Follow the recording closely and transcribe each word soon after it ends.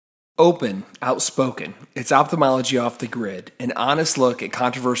Open, outspoken, it's Ophthalmology Off the Grid, an honest look at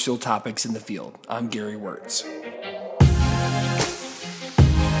controversial topics in the field. I'm Gary Wirtz.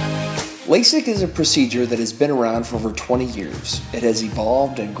 LASIK is a procedure that has been around for over 20 years. It has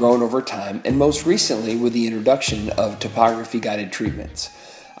evolved and grown over time, and most recently with the introduction of topography-guided treatments.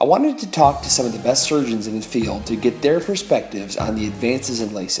 I wanted to talk to some of the best surgeons in the field to get their perspectives on the advances in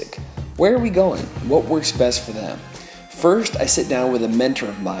LASIK. Where are we going? What works best for them? First, I sit down with a mentor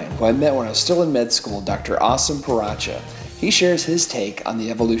of mine who I met when I was still in med school, Dr. Asim Piracha. He shares his take on the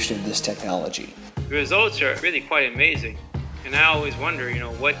evolution of this technology. The results are really quite amazing, and I always wonder,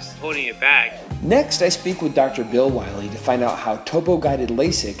 what's holding it back? Next, I speak with Dr. Bill Wiley to find out how topo-guided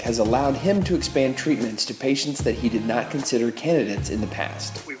LASIK has allowed him to expand treatments to patients that he did not consider candidates in the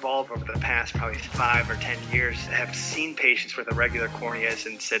past. We've all, over the past probably 5 or 10 years, have seen patients with irregular corneas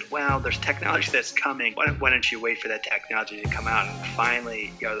and said, well, there's technology that's coming. Why don't you wait for that technology to come out? And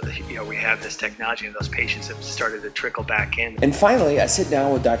finally, we have this technology, and those patients have started to trickle back in. And finally, I sit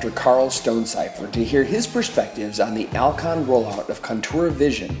down with Dr. Karl Stonecipher to hear his perspectives on the Alcon rollout of Contoura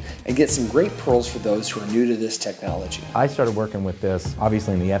Vision and get some great pearls for those who are new to this technology. I started working with this,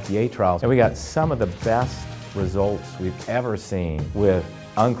 obviously, in the FDA trials, and we got some of the best results we've ever seen with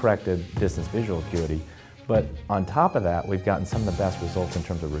uncorrected distance visual acuity. But on top of that, we've gotten some of the best results in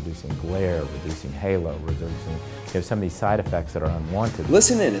terms of reducing glare, reducing halo, reducing some of these side effects that are unwanted.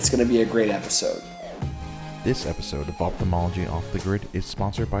 Listen in, it's going to be a great episode. This episode of Ophthalmology Off the Grid is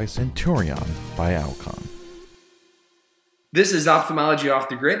sponsored by Centurion by Alcon. This is Ophthalmology Off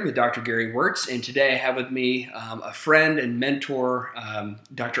the Grid with Dr. Gary Wirtz, and today I have with me a friend and mentor,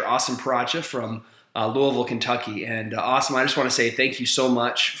 Dr. Asim Piracha from Louisville, Kentucky. And Asim, I just want to say thank you so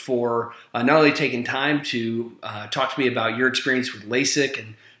much for not only taking time to talk to me about your experience with LASIK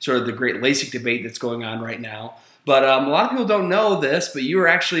and sort of the great LASIK debate that's going on right now, but a lot of people don't know this, but you were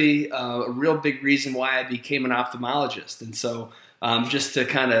actually a real big reason why I became an ophthalmologist. And so just to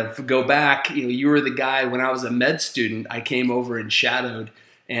kind of go back, you were the guy when I was a med student, I came over and shadowed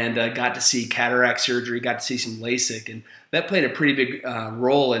and got to see cataract surgery, got to see some LASIK, and that played a pretty big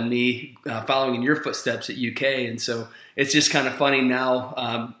role in me following in your footsteps at UK. And so it's just kind of funny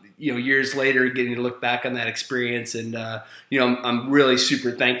now, years later, getting to look back on that experience. And, I'm really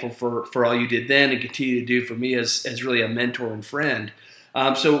super thankful for all you did then and continue to do for me as really a mentor and friend.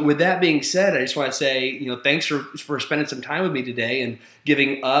 So with that being said, I just want to say, thanks for spending some time with me today and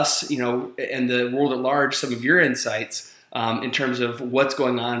giving us, and the world at large, some of your insights in terms of what's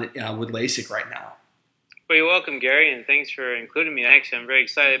going on with LASIK right now. Well, you're welcome, Gary, and thanks for including me. Actually, I'm very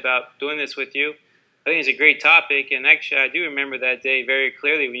excited about doing this with you. I think it's a great topic, and actually, I do remember that day very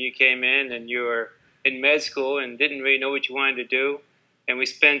clearly when you came in and you were in med school and didn't really know what you wanted to do. And we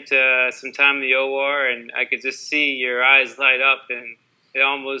spent some time in the OR, and I could just see your eyes light up, and it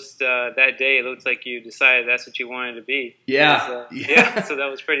almost, that day, it looked like you decided that's what you wanted to be. Yeah. So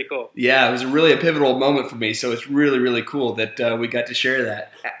that was pretty cool. Yeah, it was really a pivotal moment for me, so it's really, really cool that we got to share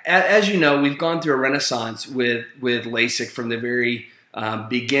that. As you know, we've gone through a renaissance with LASIK from the very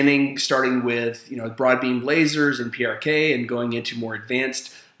beginning, starting with broad beam lasers and PRK and going into more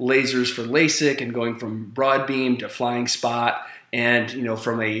advanced lasers for LASIK and going from broad beam to flying spot and,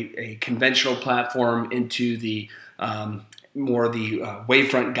 from a conventional platform into the more the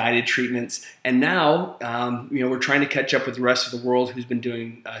wavefront-guided treatments. And now, we're trying to catch up with the rest of the world who's been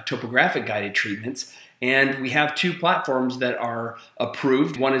doing topographic-guided treatments. And we have 2 platforms that are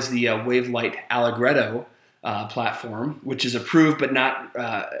approved. One is the Wavelight Allegretto platform, which is approved but not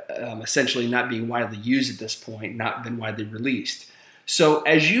essentially not being widely used at this point, not been widely released. So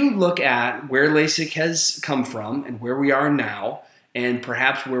as you look at where LASIK has come from and where we are now, and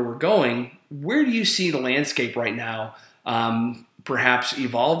perhaps where we're going, where do you see the landscape right now perhaps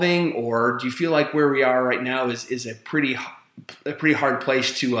evolving, or do you feel like where we are right now is a pretty hard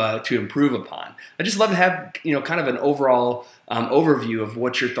place to improve upon? I'd just love to have kind of an overall overview of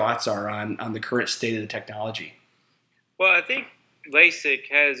what your thoughts are on the current state of the technology. Well, I think LASIK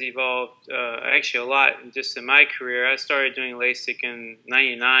has evolved actually a lot just in my career. I started doing LASIK in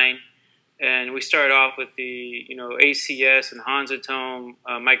 '99, and we started off with the ACS and Hansetome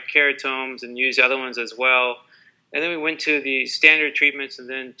microkeratomes, and used other ones as well. And then we went to the standard treatments and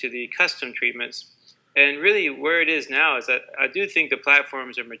then to the custom treatments. And really where it is now is that I do think the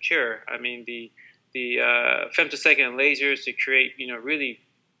platforms are mature. I mean, the femtosecond lasers to create, really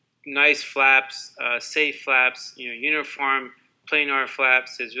nice flaps, safe flaps, uniform planar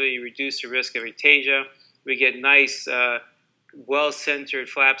flaps has really reduced the risk of atasia. We get nice, well-centered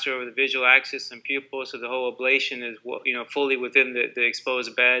flaps over the visual axis and pupil, so the whole ablation is, fully within the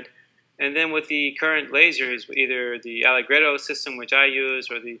exposed bed. And then with the current lasers, either the Allegretto system, which I use,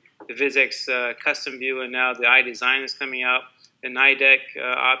 or the the VisX custom view, and now the iDesign is coming out. The NIDEC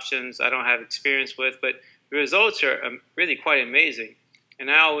options I don't have experience with, but the results are really quite amazing. And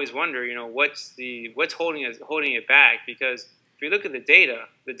I always wonder, what's holding it back? Because if you look at the data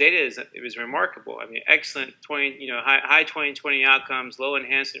is remarkable. I mean, excellent high 20/20 outcomes, low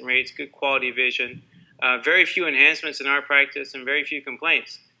enhancement rates, good quality vision, very few enhancements in our practice, and very few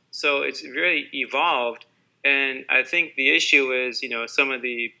complaints. So it's really evolved. And I think the issue is, some of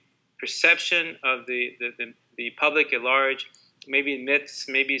the perception of the public at large, maybe myths,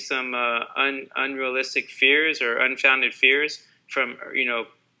 maybe some unrealistic fears or unfounded fears from,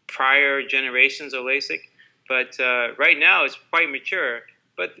 prior generations of LASIK. But right now it's quite mature,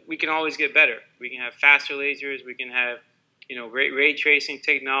 but we can always get better. We can have faster lasers. We can have, ray tracing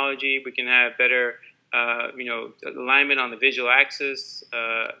technology. We can have better, alignment on the visual axis,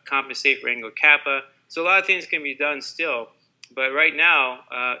 compensate for angle kappa. So a lot of things can be done still, but right now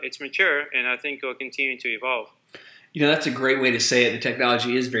it's mature, and I think it will continue to evolve. That's a great way to say it. The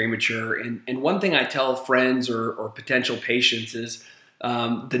technology is very mature, and one thing I tell friends or potential patients is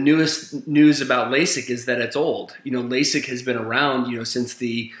the newest news about LASIK is that it's old. LASIK has been around, since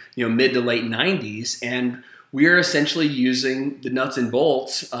the mid to late 90s, and we are essentially using the nuts and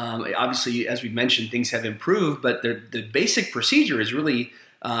bolts. Obviously, as we mentioned, things have improved, but the basic procedure has really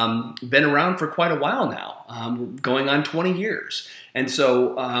been around for quite a while now, going on 20 years. And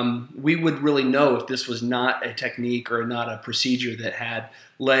so we would really know if this was not a technique or not a procedure that had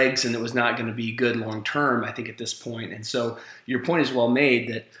legs and it was not going to be good long term, I think, at this point. And so your point is well made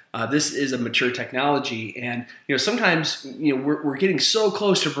that this is a mature technology. And sometimes we're getting so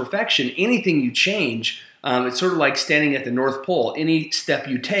close to perfection, anything you change, it's sort of like standing at the North Pole. Any step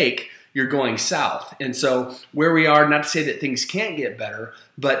you take, you're going south. And so where we are, not to say that things can't get better,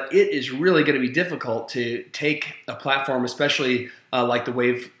 but it is really going to be difficult to take a platform, especially like the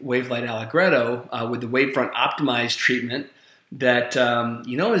Wavelight Allegretto with the wavefront optimized treatment that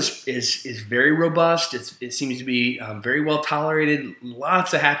is very robust. It seems to be very well tolerated,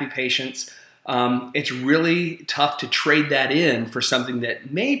 lots of happy patients. It's really tough to trade that in for something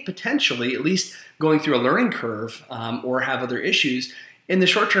that may potentially, at least going through a learning curve or have other issues, in the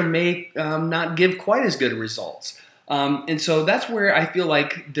short term may not give quite as good results. And so that's where I feel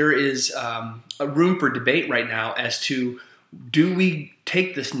like there is a room for debate right now as to, do we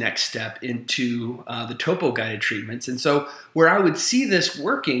take this next step into the topo-guided treatments? And so where I would see this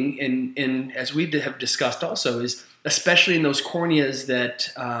working, and as we have discussed also, is especially in those corneas that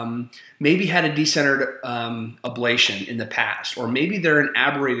maybe had a decentered ablation in the past, or maybe they're an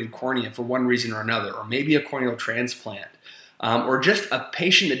aberrated cornea for one reason or another, or maybe a corneal transplant. Or just a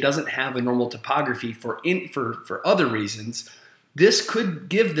patient that doesn't have a normal topography for other reasons, this could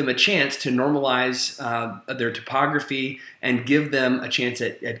give them a chance to normalize their topography and give them a chance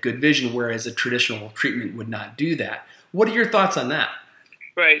at good vision, whereas a traditional treatment would not do that. What are your thoughts on that?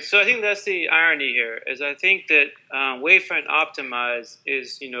 Right. So I think that's the irony here, is I think that wavefront optimized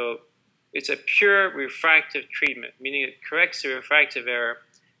is, it's a pure refractive treatment, meaning it corrects the refractive error,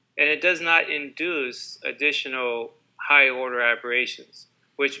 and it does not induce additional high-order aberrations,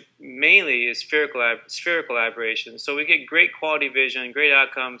 which mainly is spherical aberrations. So we get great quality vision, great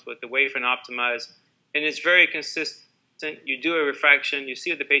outcomes with the wavefront optimized, and it's very consistent. You do a refraction, you see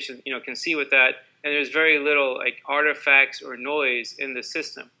what the patient can see with that, and there's very little artifacts or noise in the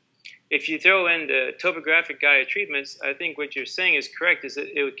system. If you throw in the topographic guided treatments, I think what you're saying is correct, is that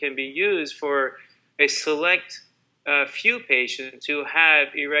it can be used for a select few patients who have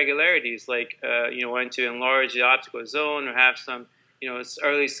irregularities, like want to enlarge the optical zone or have some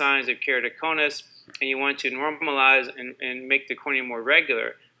early signs of keratoconus, and you want to normalize and make the cornea more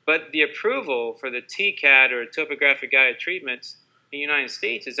regular. But the approval for the TCAD or topographic guided treatments in the United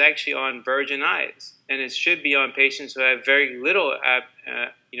States is actually on virgin eyes, and it should be on patients who have very little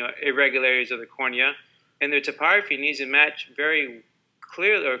irregularities of the cornea, and their topography needs to match very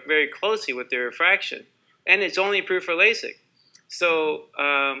clearly or very closely with their refraction. And it's only approved for LASIK. So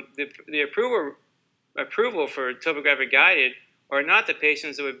the approval for topographic guided are not the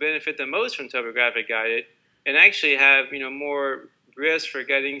patients that would benefit the most from topographic guided, and actually have more risk for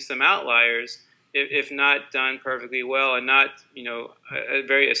getting some outliers if not done perfectly well, and not a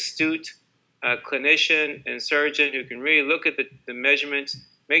very astute clinician and surgeon who can really look at the measurements,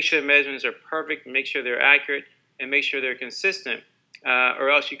 make sure the measurements are perfect, make sure they're accurate, and make sure they're consistent, or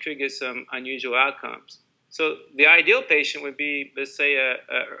else you could get some unusual outcomes. So the ideal patient would be, let's say,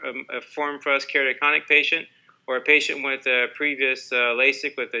 a form thrust keratoconic patient, or a patient with a previous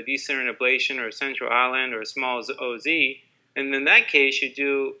LASIK with a decentered ablation or a central island or a small OZ. And in that case, you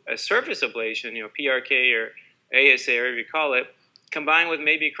do a surface ablation, PRK or ASA, or whatever you call it, combined with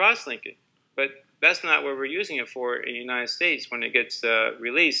maybe cross-linking. But that's not what we're using it for in the United States when it gets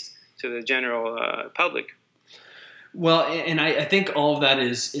released to the general public. Well, and I think all of that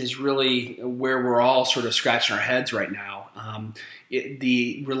is really where we're all sort of scratching our heads right now.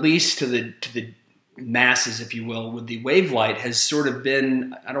 The release to the masses, if you will, with the wave light has sort of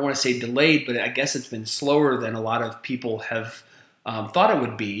been, I don't want to say delayed, but I guess it's been slower than a lot of people have thought it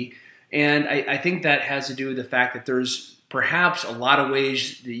would be. And I think that has to do with the fact that there's perhaps a lot of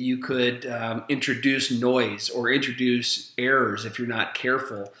ways that you could introduce noise or introduce errors if you're not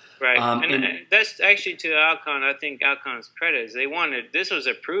careful. Right, and that's actually to Alcon. I think Alcon's credit is this was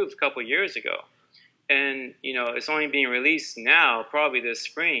approved a couple years ago, and it's only being released now, probably this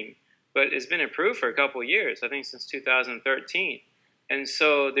spring, but it's been approved for a couple years. I think since 2013, and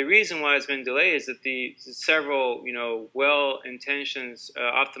so the reason why it's been delayed is that the several well-intentioned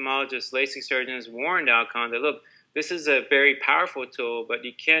ophthalmologists, LASIK surgeons warned Alcon that look, this is a very powerful tool, but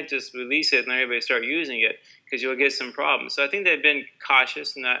you can't just release it and let everybody start using it because you'll get some problems. So I think they've been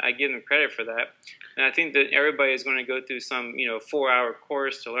cautious, and I give them credit for that. And I think that everybody is going to go through some 4-hour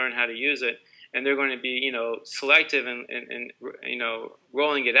course to learn how to use it, and they're going to be selective and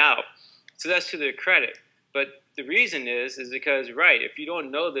rolling it out. So that's to their credit. But the reason is because, if you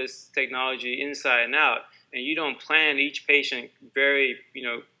don't know this technology inside and out, and you don't plan each patient very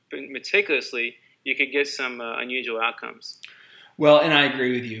meticulously, you could get some unusual outcomes. Well, and I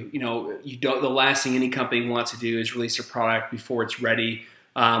agree with you. The last thing any company wants to do is release a product before it's ready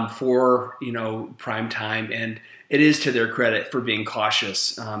for prime time, and it is to their credit for being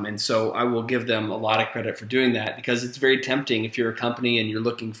cautious. And so I will give them a lot of credit for doing that, because it's very tempting if you're a company and you're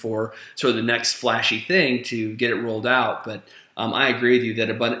looking for sort of the next flashy thing to get it rolled out. But I agree with you that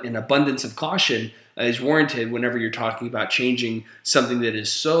an abundance of caution is warranted whenever you're talking about changing something that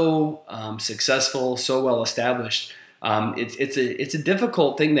is so successful, so well established. It's a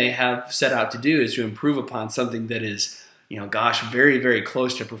difficult thing they have set out to do, is to improve upon something that is, very, very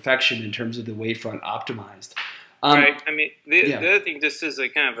close to perfection in terms of the wavefront optimized. Right. I mean, the other thing, just as a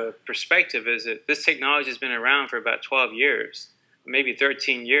kind of a perspective, is that this technology has been around for about 12 years, maybe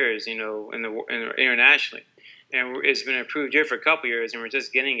 13 years, internationally, and it's been approved here for a couple years, and we're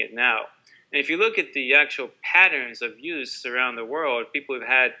just getting it now. And if you look at the actual patterns of use around the world, people have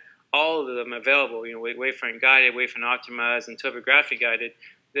had all of them available, wavefront-guided, wavefront-optimized, and topography-guided.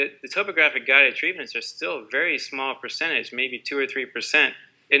 The topographic-guided treatments are still a very small percentage, maybe 2 or 3%,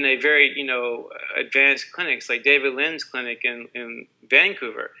 in a very, advanced clinics like David Lin's clinic in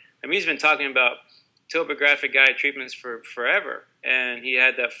Vancouver. I mean, he's been talking about topographic-guided treatments for forever, and he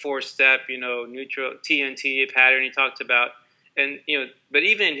had that 4-step, neutral TNT pattern he talked about. And but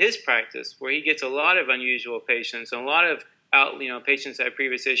even in his practice, where he gets a lot of unusual patients and a lot of patients that have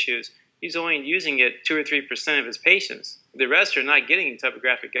previous issues, he's only using it 2 or 3% of his patients. The rest are not getting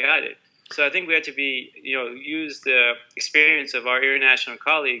topographic guided. So I think we have to use the experience of our international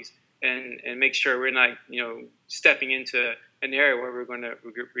colleagues and make sure we're not stepping into an area where we're going to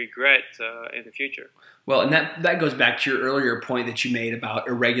regret in the future. Well, and that goes back to your earlier point that you made about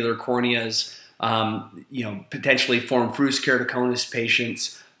irregular corneas. Potentially formed fruus keratoconus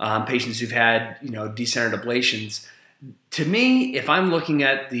patients, patients who've had, decentered ablations. To me, if I'm looking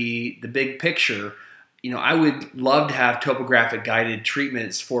at the big picture, I would love to have topographic guided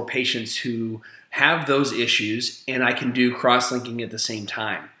treatments for patients who have those issues, and I can do cross-linking at the same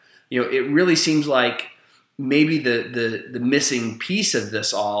time. It really seems like maybe the missing piece of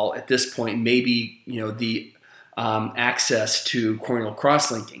this all at this point, maybe, the access to corneal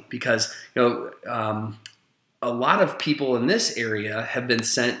cross-linking, because a lot of people in this area have been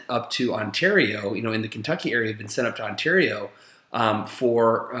sent up to Ontario, in the Kentucky area, have been sent up to Ontario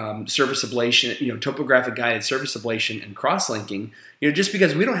for surface ablation, topographic guided surface ablation and cross-linking, just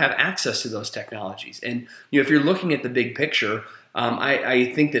because we don't have access to those technologies. And if you're looking at the big picture,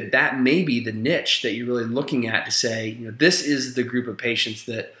 I think that may be the niche that you're really looking at to say, this is the group of patients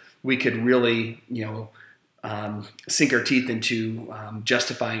that we could really, sink our teeth into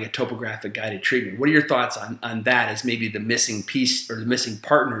justifying a topographic guided treatment. What are your thoughts on that as maybe the missing piece or the missing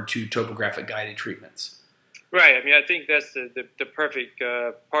partner to topographic guided treatments? Right. I mean, I think that's the perfect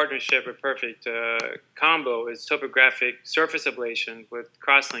partnership or perfect combo is topographic surface ablation with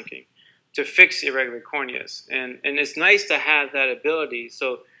cross-linking to fix irregular corneas. And it's nice to have that ability.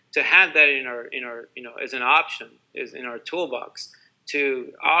 So to have that in our as an option is in our toolbox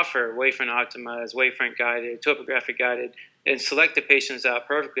to offer wavefront optimized, wavefront guided, topographic guided, and select the patients out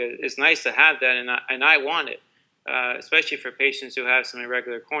perfectly. It's nice to have that, and I want it, especially for patients who have some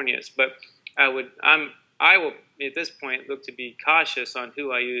irregular corneas. But I will at this point look to be cautious on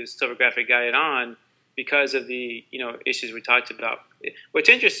who I use topographic guided on, because of the issues we talked about. What's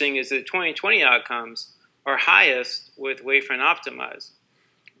interesting is that 20/20 outcomes are highest with wavefront optimized,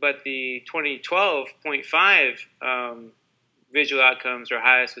 but the 2012.5 visual outcomes are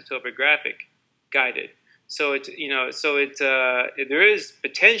highest with topographic guided. So there is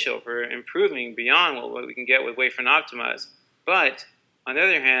potential for improving beyond what we can get with wavefront optimized. But on the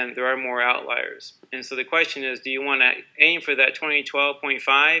other hand, there are more outliers. And so the question is, do you want to aim for that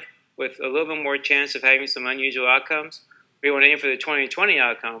 2012.5 with a little bit more chance of having some unusual outcomes? Or you want to aim for the 20/20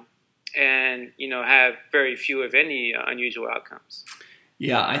 outcome and have very few, if any, unusual outcomes?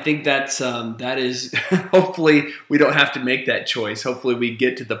 Yeah, I think that is hopefully we don't have to make that choice. Hopefully we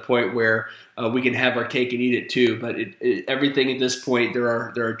get to the point where we can have our cake and eat it too. But everything at this point, there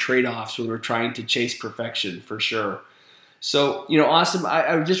are trade-offs when we're trying to chase perfection for sure. So, Asim,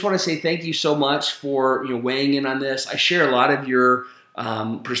 I just want to say thank you so much for weighing in on this. I share a lot of your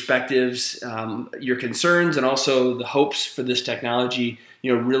perspectives, your concerns, and also the hopes for this technology,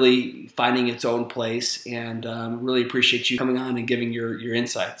 really finding its own place, and really appreciate you coming on and giving your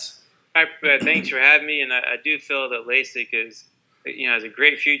insights. Thanks for having me, and I do feel that LASIK has a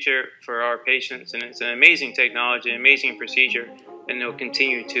great future for our patients, and it's an amazing technology, an amazing procedure, and it'll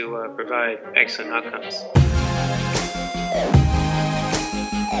continue to provide excellent outcomes.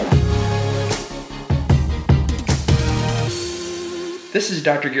 This is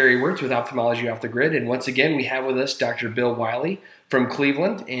Dr. Gary Wirtz with Ophthalmology Off the Grid, and once again we have with us Dr. Bill Wiley from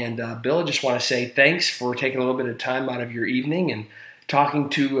Cleveland. And Bill, I just want to say thanks for taking a little bit of time out of your evening and talking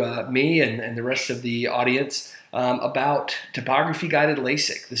to me and the rest of the audience about topography-guided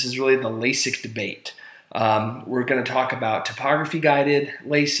LASIK. This is really the LASIK debate. We're going to talk about topography-guided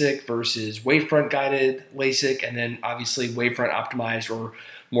LASIK versus wavefront-guided LASIK, and then obviously wavefront-optimized or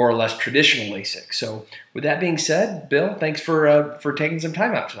more or less traditional LASIK. So with that being said, Bill, thanks for taking some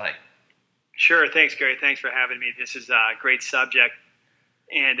time out tonight. Sure. Thanks, Gary. Thanks for having me. This is a great subject,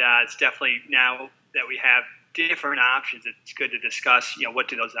 and it's definitely, now that we have different options, it's good to discuss, what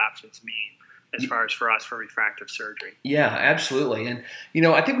do those options mean as far as for us for refractive surgery. Yeah, absolutely. And,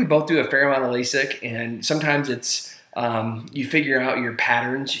 I think we both do a fair amount of LASIK, and sometimes it's you figure out your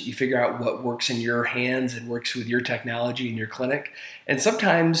patterns, you figure out what works in your hands and works with your technology in your clinic. And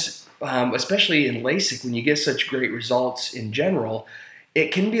sometimes, especially in LASIK, when you get such great results in general,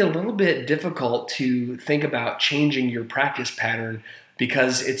 it can be a little bit difficult to think about changing your practice pattern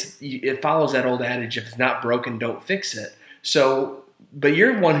because it follows that old adage, if it's not broken, don't fix it. So, but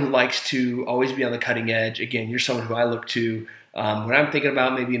you're one who likes to always be on the cutting edge. Again, you're someone who I look to when I'm thinking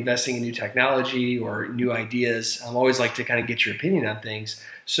about maybe investing in new technology or new ideas. I always like to kind of get your opinion on things.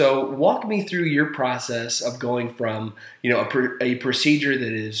 So walk me through your process of going from a procedure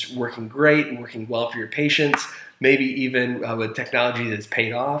that is working great and working well for your patients, maybe even with technology that's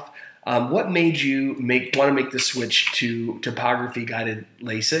paid off. What made you want to make the switch to topography-guided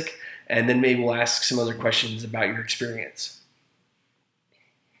LASIK? And then maybe we'll ask some other questions about your experience.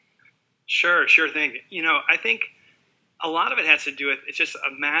 Sure thing. I think a lot of it has to do with, it's just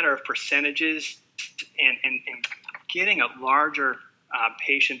a matter of percentages and getting a larger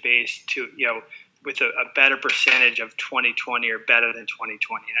patient base to, with a better percentage of 20/20 or better than 20/20.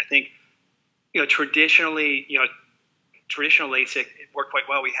 And I think, traditionally, traditional LASIK worked quite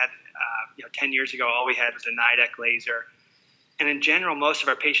well. We had, 10 years ago, all we had was a NIDEC laser. And in general, most of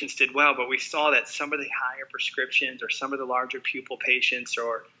our patients did well, but we saw that some of the higher prescriptions or some of the larger pupil patients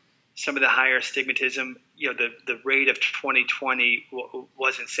or some of the higher astigmatism, the rate of 20/20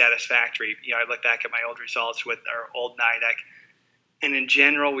 wasn't satisfactory. I look back at my old results with our old NIDEC, and in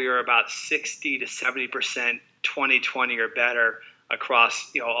general, we were about 60 to 70% 20/20 or better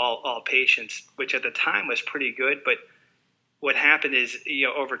across all patients, which at the time was pretty good. But what happened is,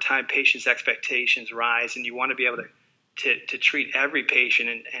 over time, patients' expectations rise, and you want to be able to treat every patient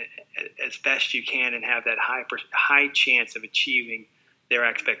and as best you can and have that high chance of achieving their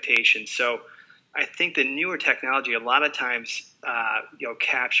expectations. So I think the newer technology a lot of times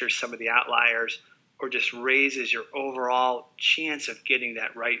captures some of the outliers or just raises your overall chance of getting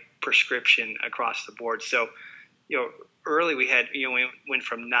that right prescription across the board. So early we had we went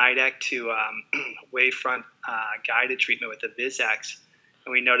from NIDEC to wavefront guided treatment with the VisX,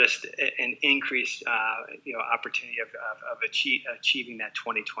 and we noticed an increased opportunity of achieving that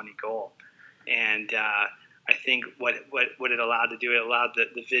 20/20 goal. And I think what it allowed to do, it allowed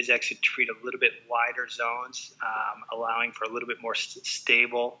the VisX to treat a little bit wider zones, allowing for a little bit more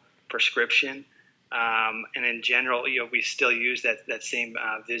stable prescription. And in general, we still use that same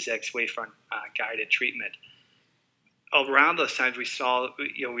VisX wavefront guided treatment. Around those times, we saw,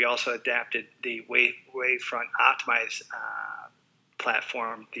 we also adapted the wavefront optimized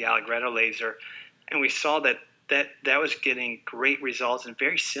platform, the Allegretto laser, And we saw that was getting great results and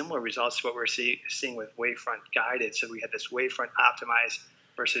very similar results to what we're seeing with wavefront-guided. So we had this wavefront optimized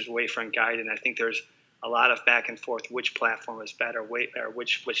versus wavefront-guided. And I think there's a lot of back and forth which platform was better, or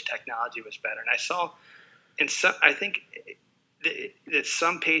which technology was better. And I saw, I think that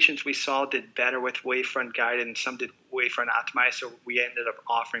some patients we saw did better with wavefront-guided and some did wavefront optimized. So we ended up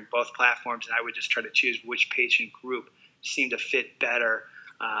offering both platforms, and I would just try to choose which patient group seemed to fit better.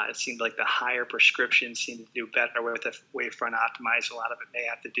 It seemed like the higher prescriptions seemed to do better with the wavefront optimized. A lot of it may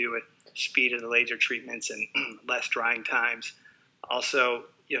have to do with speed of the laser treatments and less drying times. Also,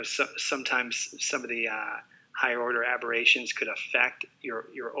 sometimes some of the higher order aberrations could affect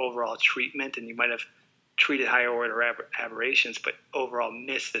your overall treatment, and you might have treated higher order aberrations, but overall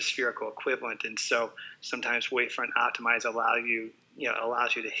missed the spherical equivalent. And so sometimes wavefront optimized allows you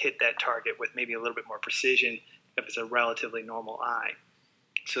to hit that target with maybe a little bit more precision if it's a relatively normal eye.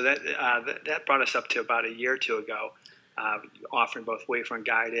 So that brought us up to about a year or two ago, offering both wavefront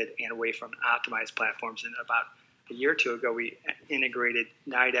guided and wavefront optimized platforms. And about a year or two ago, we integrated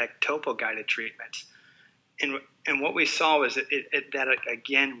NIDAC topo guided treatments. And what we saw was that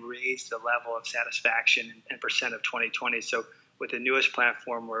again raised the level of satisfaction and percent of 20/20. So with the newest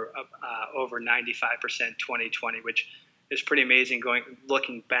platform, we're over 95% 20/20, which is pretty amazing.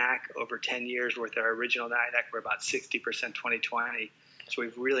 Looking back over 10 years with our original NIDAC, we're about 60% 20/20. So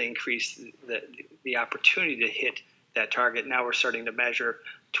we've really increased the opportunity to hit that target. Now we're starting to measure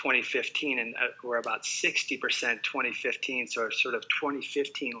 2015, and we're about 60% 2015. So our sort of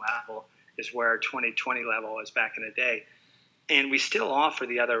 2015 level is where our 20/20 level was back in the day. And we still offer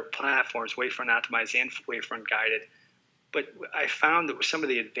the other platforms, wavefront optimized and wavefront guided. But I found that some of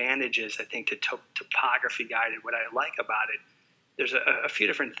the advantages, I think, to topography guided, what I like about it, there's a few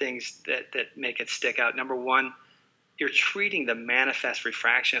different things that make it stick out. Number one, you're treating the manifest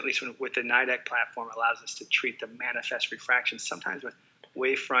refraction, at least with the NIDAC platform, allows us to treat the manifest refraction. Sometimes with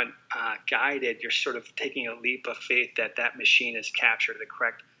wavefront guided, you're sort of taking a leap of faith that machine has captured the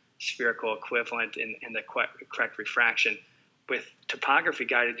correct spherical equivalent in the correct refraction. With topography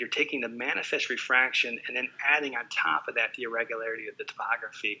guided, you're taking the manifest refraction and then adding on top of that the irregularity of the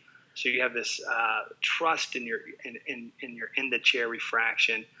topography. So you have this trust in your in the chair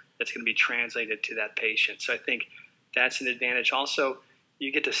refraction that's going to be translated to that patient. So I think that's an advantage. Also,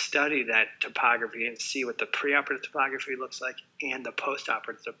 you get to study that topography and see what the preoperative topography looks like and the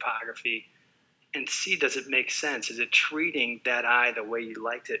postoperative topography, and see, does it make sense? Is it treating that eye the way you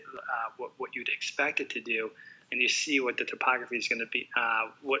liked it, what you'd expect it to do? And you see what the topography is going to be,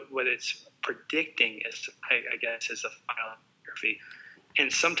 what it's predicting as, I guess, as the final topography. And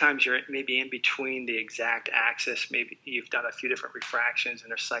sometimes you're maybe in between the exact axis. Maybe you've done a few different refractions,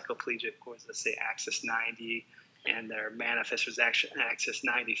 and their cycloplegic was, let's say, axis 90, and their manifest was axis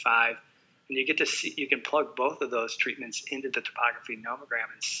 95. And you get to see, you can plug both of those treatments into the topography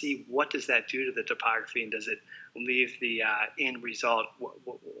nomogram and see what does that do to the topography, and does it leave the end result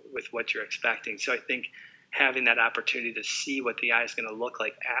with what you're expecting. So I think having that opportunity to see what the eye is going to look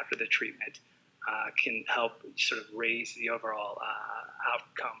like after the treatment can help sort of raise the overall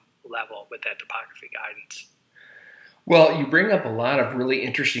outcome level with that topography guidance. Well, you bring up a lot of really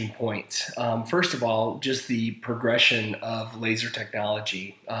interesting points. First of all, just the progression of laser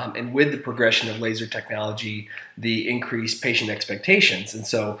technology, and with the progression of laser technology, the increased patient expectations. And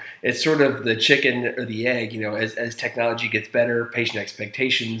so it's sort of the chicken or the egg. As technology gets better, patient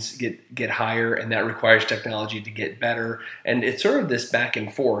expectations get higher, and that requires technology to get better. And it's sort of this back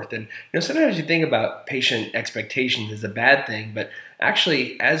and forth. And sometimes you think about patient expectations as a bad thing, but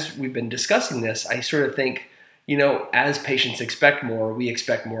actually, as we've been discussing this, I sort of think, as patients expect more, we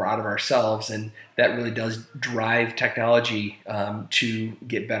expect more out of ourselves, and that really does drive technology to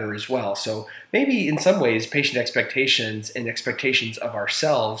get better as well. So maybe in some ways, patient expectations and expectations of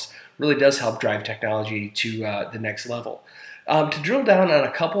ourselves really does help drive technology to the next level. To drill down on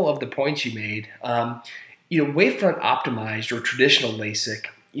a couple of the points you made, wavefront optimized or traditional LASIK,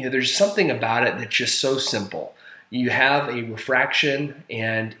 there's something about it that's just so simple. You have a refraction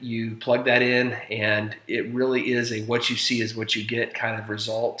and you plug that in, and it really is a what you see is what you get kind of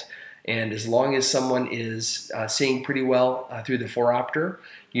result. And as long as someone is seeing pretty well through the phoropter,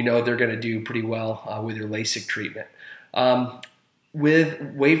 they're going to do pretty well with their LASIK treatment. With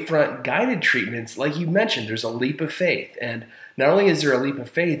wavefront guided treatments, like you mentioned, there's a leap of faith. And not only is there a leap of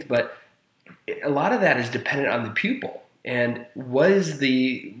faith, but a lot of that is dependent on the pupil. And what is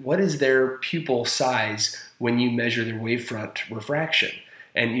their pupil size when you measure their wavefront refraction?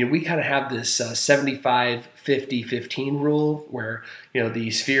 And we kind of have this 75-50-15 rule where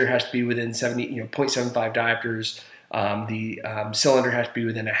the sphere has to be within 0.75 diopters the cylinder has to be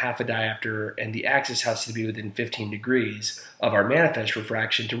within a half a diopter, and the axis has to be within 15 degrees of our manifest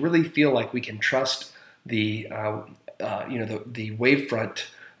refraction to really feel like we can trust the the wavefront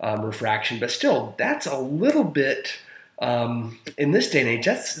refraction. But still, that's a little bit in this day and age.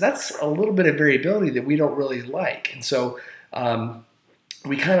 That's a little bit of variability that we don't really like, and so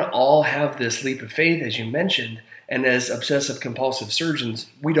we kind of all have this leap of faith, as you mentioned. And as obsessive compulsive surgeons,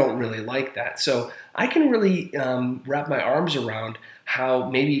 we don't really like that. So I can really wrap my arms around how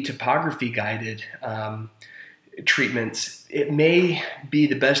maybe topography guided treatments, it may be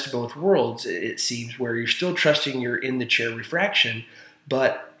the best of both worlds, it seems, where you're still trusting your in the chair refraction,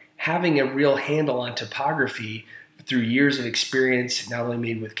 but having a real handle on topography through years of experience, not only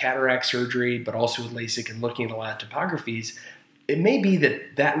made with cataract surgery, but also with LASIK and looking at a lot of topographies, it may be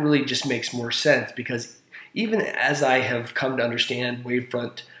that really just makes more sense, because even as I have come to understand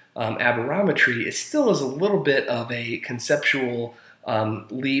wavefront aberrometry, it still is a little bit of a conceptual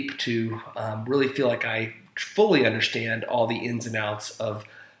leap to really feel like I fully understand all the ins and outs of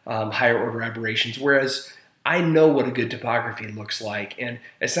higher order aberrations, whereas I know what a good topography looks like. And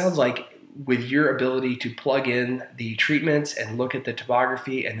it sounds like with your ability to plug in the treatments and look at the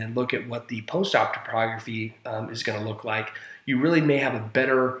topography and then look at what the post-op topography is going to look like, you really may have a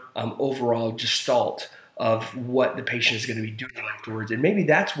better overall gestalt of what the patient is going to be doing afterwards. And maybe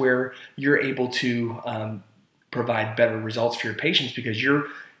that's where you're able to provide better results for your patients, because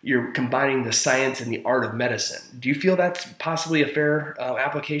you're combining the science and the art of medicine. Do you feel that's possibly a fair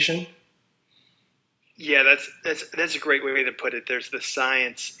application? Yeah, that's a great way to put it. There's the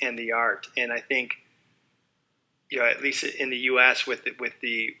science and the art, and I think, at least in the U.S. with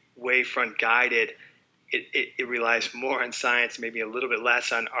the wavefront-guided, it relies more on science, maybe a little bit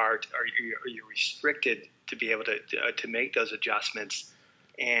less on art, or you're restricted to be able to make those adjustments,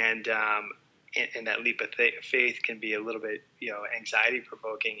 and that leap of faith can be a little bit anxiety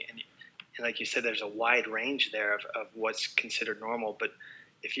provoking, and like you said, there's a wide range there of what's considered normal. But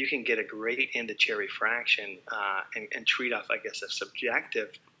if you can get a great in the chair refraction and treat off, I guess, a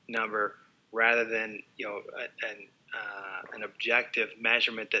subjective number rather than an objective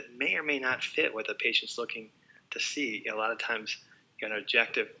measurement that may or may not fit what the patient's looking to see. A lot of times, an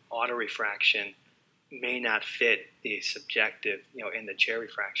objective autorefraction may not fit the subjective, in the chair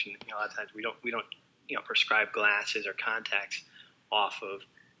refraction. A lot of times we don't prescribe glasses or contacts off of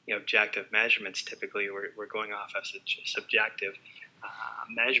objective measurements. Typically, we're going off of subjective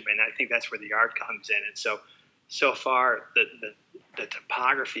measurement. And I think that's where the art comes in. And so far, the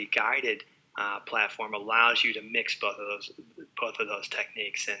topography guided platform allows you to mix both of those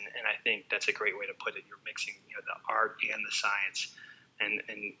techniques, and I think that's a great way to put it. You're mixing the art and the science, and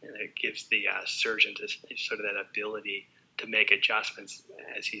it gives the surgeon sort of that ability to make adjustments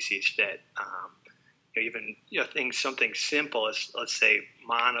as he sees fit. Even something simple as, let's say,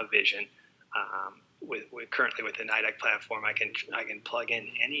 monovision. Currently with the NIDAC platform, I can plug in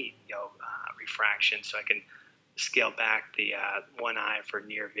any refraction, so I can scale back the one eye for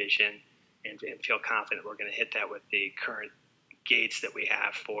near vision, and feel confident we're going to hit that with the current gates that we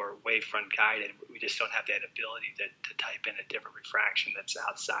have for wavefront guided. We just don't have that ability to type in a different refraction that's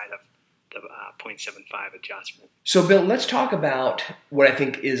outside of the 0.75 adjustment. So, Bill, let's talk about what I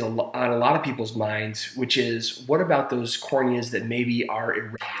think is on a lot of people's minds, which is, what about those corneas that maybe are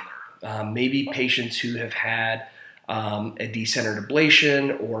irregular? Maybe patients who have had a decentered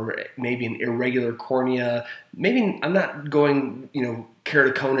ablation, or maybe an irregular cornea. Maybe I'm not going,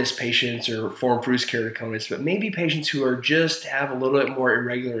 keratoconus patients or form fruus keratoconus, but maybe patients who are just have a little bit more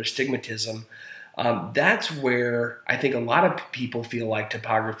irregular astigmatism. That's where I think a lot of people feel like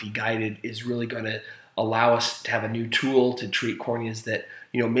topography guided is really going to allow us to have a new tool to treat corneas that,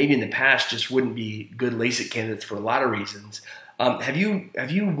 maybe in the past just wouldn't be good LASIK candidates for a lot of reasons. Have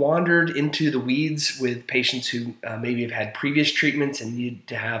you wandered into the weeds with patients who maybe have had previous treatments and need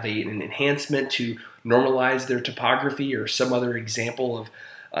to have an enhancement to normalize their topography, or some other example of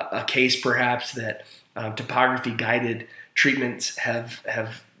a case perhaps that topography-guided treatments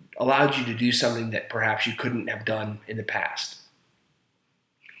have allowed you to do something that perhaps you couldn't have done in the past?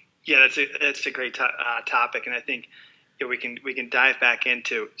 Yeah, that's a great topic, and I think we can dive back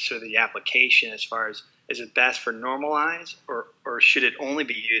into sort of the application as far as, is it best for normal eyes, or should it only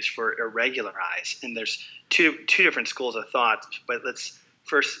be used for irregular eyes? And there's two different schools of thought, but let's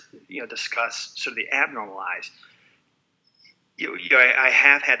first discuss sort of the abnormal eyes. I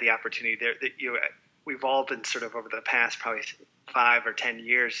have had the opportunity there that we've all been sort of over the past probably 5 or 10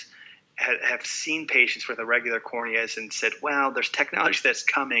 years have seen patients with irregular corneas and said, well, there's technology that's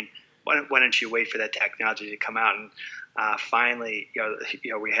coming. Why don't you wait for that technology to come out? And finally,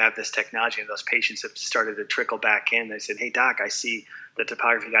 we have this technology, and those patients have started to trickle back in. They said, "Hey, doc, I see the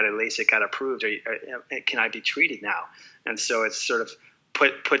topography-guided LASIK got approved. Can I be treated now?" And so it's sort of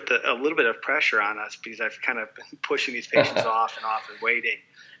put a little bit of pressure on us, because I've kind of been pushing these patients off and waiting,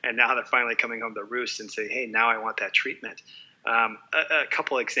 and now they're finally coming home to roost and say, "Hey, now I want that treatment." A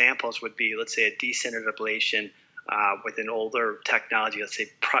couple examples would be, let's say, a decentered ablation with an older technology. Let's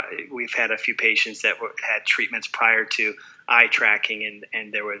say we've had a few patients that had treatments prior to eye tracking,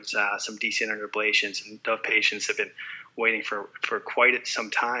 and there was some decentered ablations, and those patients have been waiting for quite some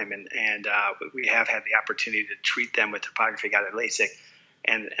time, and we have had the opportunity to treat them with topography-guided LASIK,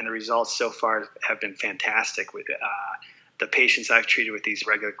 and the results so far have been fantastic. With the patients I've treated with these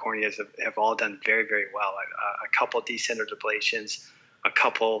regular corneas have all done very, very well. A couple decentered ablations, a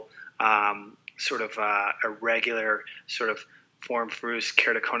couple sort of irregular sort of form fruus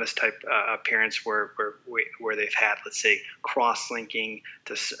keratoconus type appearance where they've had, let's say, cross-linking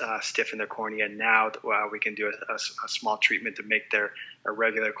to stiffen their cornea. Now we can do a small treatment to make their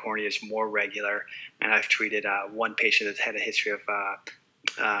irregular corneas more regular. And I've treated one patient that's had a history of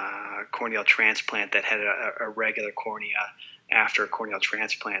corneal transplant that had a regular cornea after a corneal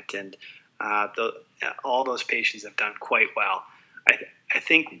transplant, and all those patients have done quite well. I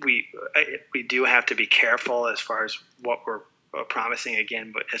think we do have to be careful as far as what we're promising,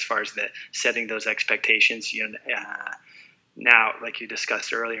 again, but as far as the setting those expectations, now, like you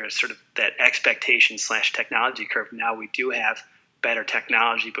discussed earlier, sort of that expectation / technology curve. Now we do have better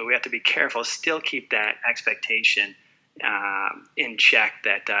technology, but we have to be careful, still keep that expectation in check.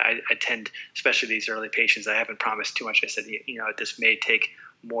 That I tend, especially these early patients, I haven't promised too much. I said, this may take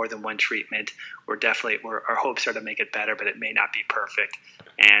more than one treatment. Our hopes are to make it better, but it may not be perfect.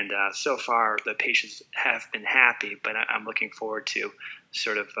 And so far, the patients have been happy, but I'm looking forward to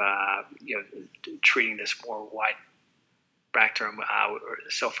sort of treating this more wide spectrum.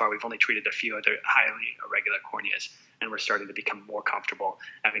 So far, we've only treated a few other highly irregular corneas, and we're starting to become more comfortable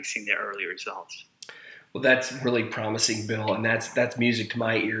having seen the early results. Well, that's really promising, Bill, and that's music to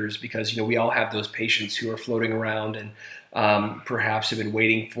my ears, because we all have those patients who are floating around and perhaps have been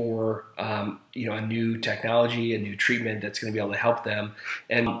waiting for a new technology, a new treatment that's going to be able to help them.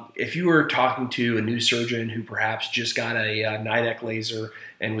 And if you were talking to a new surgeon who perhaps just got a Nidec laser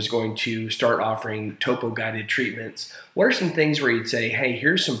and was going to start offering topo-guided treatments, what are some things where you'd say, "Hey,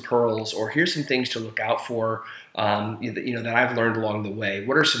 here's some pearls," or "Here's some things to look out for that I've learned along the way"?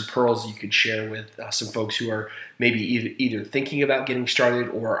 What are some pearls you could share with some folks who are maybe either thinking about getting started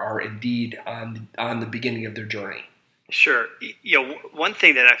or are indeed on the beginning of their journey? Sure. One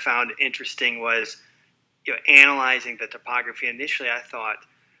thing that I found interesting was, analyzing the topography. Initially, I thought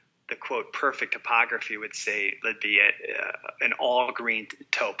the quote perfect topography would be an all green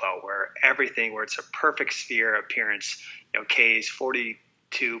topo, where it's a perfect sphere appearance. K is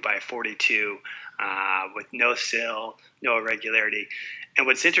 42 by 42 with no sill, no irregularity. And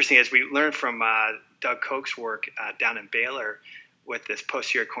what's interesting is we learned from Doug Koch's work down in Baylor with this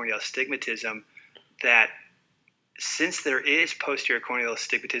posterior corneal astigmatism that since there is posterior corneal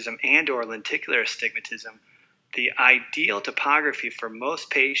astigmatism and or lenticular astigmatism, the ideal topography for most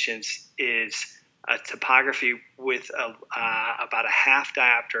patients is a topography with about a half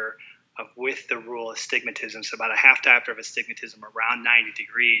diopter with the rule astigmatism, so about a half diopter of astigmatism around 90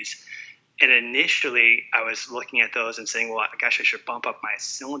 degrees. And initially, I was looking at those and saying, well, gosh, I should bump up my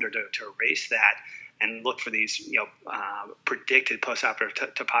cylinder to erase that and look for these, predicted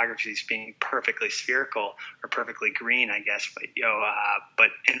postoperative topographies being perfectly spherical or perfectly green, I guess. But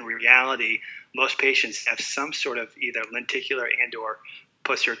in reality, most patients have some sort of either lenticular and/or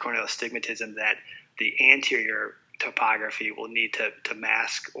posterior corneal astigmatism that the anterior topography will need to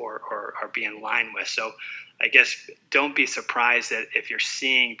mask or be in line with. So I guess don't be surprised that if you're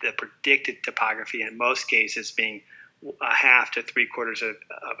seeing the predicted topography in most cases being a half to 3/4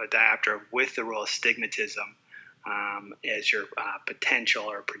 of a diopter with the rule astigmatism as your potential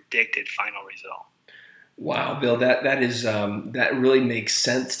or predicted final result. Wow, Bill, that is that really makes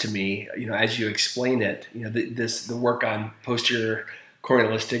sense to me. As you explain it, the work on posterior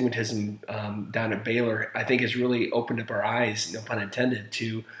corneal astigmatism down at Baylor, I think, has really opened up our eyes, no pun intended,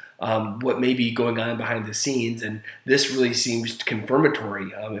 to what may be going on behind the scenes, and this really seems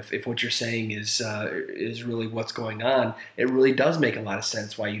confirmatory. If what you're saying is really what's going on, it really does make a lot of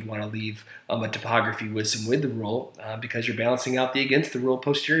sense why you'd want to leave a topography with the rule, because you're balancing out the against the rule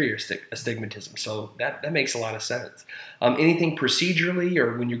posterior astigmatism. So that makes a lot of sense. Anything procedurally,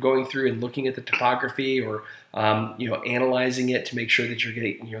 or when you're going through and looking at the topography, or analyzing it to make sure that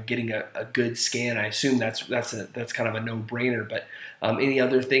you're getting a good scan. I assume that's kind of a no-brainer. But any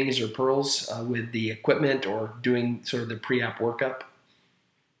other things or pearls with the equipment or doing sort of the pre-op workup?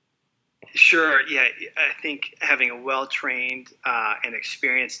 Sure. Yeah, I think having a well-trained and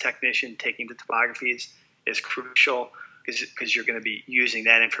experienced technician taking the topographies is crucial, because you're going to be using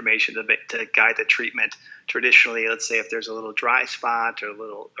that information to guide the treatment. Traditionally, let's say if there's a little dry spot or a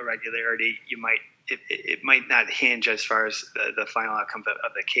little irregularity, it might not hinge as far as the final outcome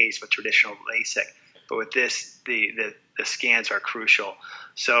of the case with traditional LASIK. But with this, the scans are crucial.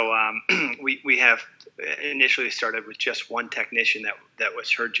 So we have initially started with just one technician that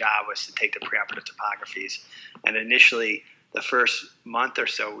was her job was to take the preoperative topographies. And initially, the first month or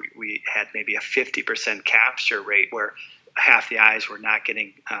so, we had maybe a 50% capture rate where half the eyes were not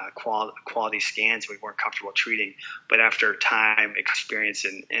getting quality scans we weren't comfortable treating. But after time, experience,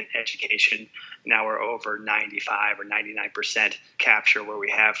 and education, now we're over 95 or 99% capture where we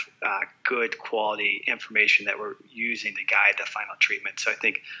have good quality information that we're using to guide the final treatment. So I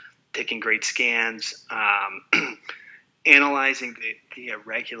think taking great scans, analyzing the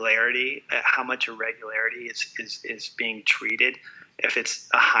irregularity, how much irregularity is being treated. If it's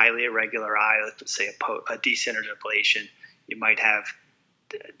a highly irregular eye, let's say a decentered ablation, you might have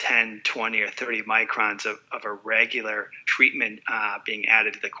 10, 20, or 30 microns of irregular treatment being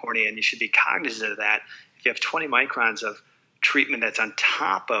added to the cornea, and you should be cognizant of that. If you have 20 microns of treatment that's on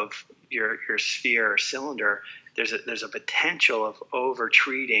top of your sphere or cylinder, there's a potential of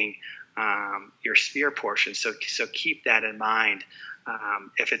over-treating your sphere portion. So keep that in mind.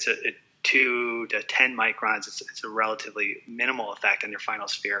 If it's a 2 to 10 microns, it's a relatively minimal effect on your final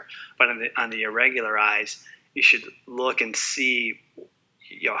sphere. But on the irregular eyes, you should look and see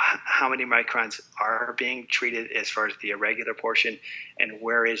how many microns are being treated as far as the irregular portion, and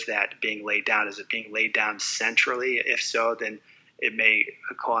where is that being laid down? Is it being laid down centrally? If so, then it may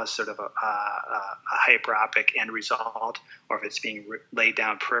cause sort of a hyperopic end result, or if it's being laid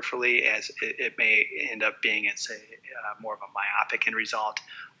down peripherally, as it may end up being, more of a myopic end result,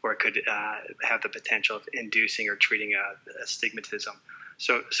 or it could have the potential of inducing or treating astigmatism.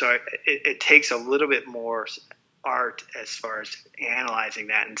 So it takes a little bit more art as far as analyzing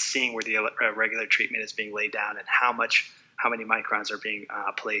that and seeing where the regular treatment is being laid down and how many microns are being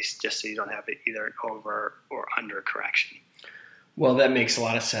placed, just so you don't have it either an over or under correction. Well, that makes a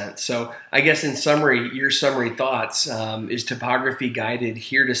lot of sense. So I guess in summary, your summary thoughts, is topography guided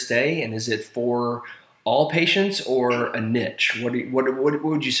here to stay, and is it for all patients or a niche? What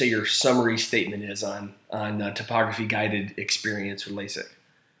would you say your summary statement is on topography guided experience with LASIK?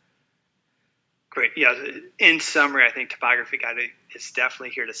 Great. Yeah. In summary, I think topography guided is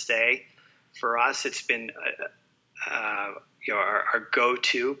definitely here to stay. For us, it's been our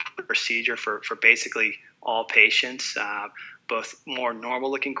go-to procedure for basically all patients, both more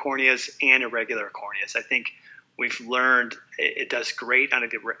normal-looking corneas and irregular corneas. I think we've learned it does great on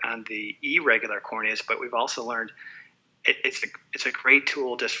the irregular corneas, but we've also learned it's a great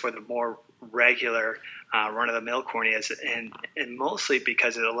tool just for the more regular run-of-the-mill corneas, and mostly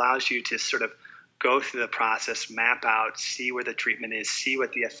because it allows you to sort of go through the process, map out, see where the treatment is, see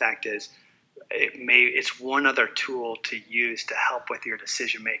what the effect is. It's one other tool to use to help with your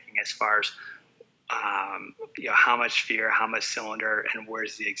decision making as far as how much sphere, how much cylinder, and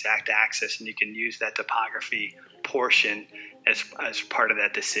where's the exact axis, and you can use that topography portion as part of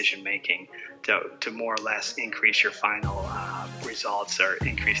that decision making to more or less increase your final results, or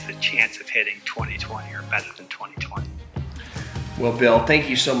increase the chance of hitting 20/20 or better than 20/20. Well, Bill, thank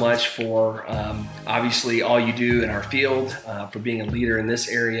you so much for obviously all you do in our field, for being a leader in this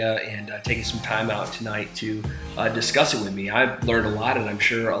area, and taking some time out tonight to discuss it with me. I've learned a lot, and I'm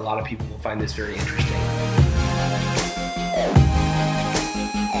sure a lot of people will find this very interesting.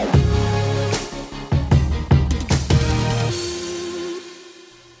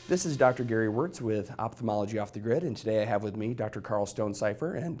 This is Dr. Gary Wirtz with Ophthalmology Off the Grid, and today I have with me Dr. Karl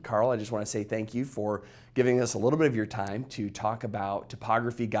Stonecipher. And Karl, I just want to say thank you for giving us a little bit of your time to talk about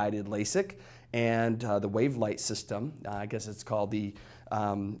topography-guided LASIK and the wave light system. I guess it's called the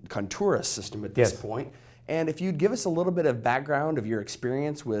Contoura system at this point. And if you'd give us a little bit of background of your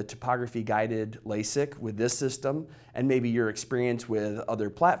experience with topography-guided LASIK with this system, and maybe your experience with other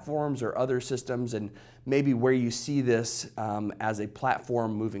platforms or other systems, and maybe where you see this as a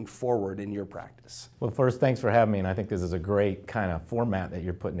platform moving forward in your practice. Well, first, thanks for having me, and I think this is a great kind of format that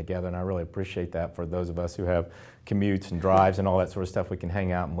you're putting together, and I really appreciate that. For those of us who have commutes and drives and all that sort of stuff, we can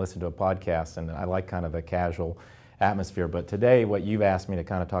hang out and listen to a podcast, and I like kind of the casual atmosphere. But today, what you've asked me to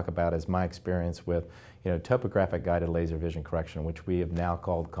kind of talk about is my experience with topographic guided laser vision correction, which we have now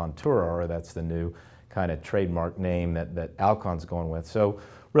called Contoura, or that's the new kind of trademark name that Alcon's going with. So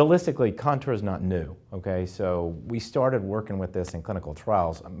realistically, Contoura is not new, okay? So we started working with this in clinical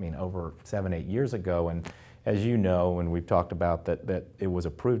trials, over 7-8 years ago, and as you know, and we've talked about that it was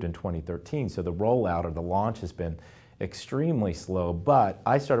approved in 2013, so the rollout or the launch has been extremely slow, but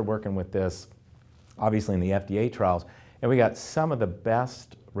I started working with this, obviously in the FDA trials, and we got some of the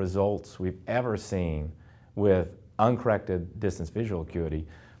best results we've ever seen with uncorrected distance visual acuity.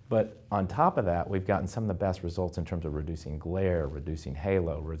 But on top of that, we've gotten some of the best results in terms of reducing glare, reducing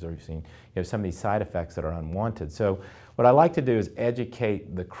halo, reducing some of these side effects that are unwanted. So what I like to do is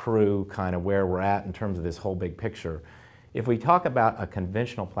educate the crew kind of where we're at in terms of this whole big picture. If we talk about a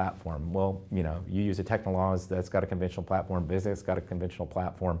conventional platform, well, you use a technology that's got a conventional platform, Vizic's got a conventional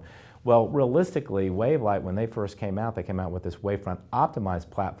platform. Well, realistically, WaveLight, when they first came out, they came out with this wavefront optimized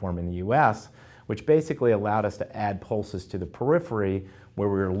platform in the US, which basically allowed us to add pulses to the periphery where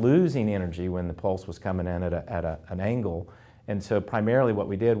we were losing energy when the pulse was coming in at an angle. And so primarily what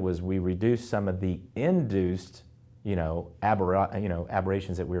we did was we reduced some of the induced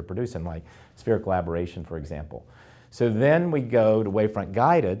aberrations that we were producing, like spherical aberration, for example. So then we go to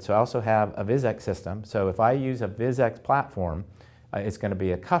wavefront-guided. So I also have a Vizec system. So if I use a Vizec platform, it's going to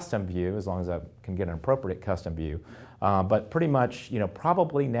be a custom view, as long as I can get an appropriate custom view. But pretty much,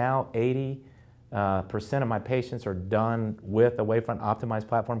 probably now 80% of my patients are done with a wavefront optimized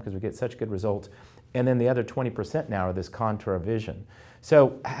platform because we get such good results. And then the other 20% now are this Contoura Vision.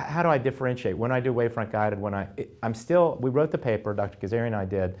 So how do I differentiate? When I do wavefront guided, we wrote the paper, Dr. Kazarian and I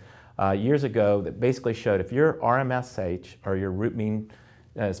did, years ago, that basically showed if your RMSH, or your root mean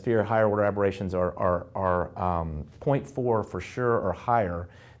sphere higher order aberrations are 0.4 for sure or higher,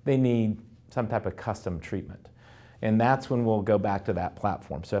 they need some type of custom treatment. And that's when we'll go back to that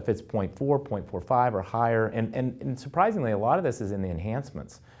platform. So if it's 0.4, 0.45 or higher, and surprisingly, a lot of this is in the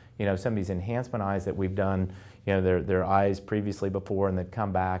enhancements. Some of these enhancement eyes that we've done, their eyes previously before and they've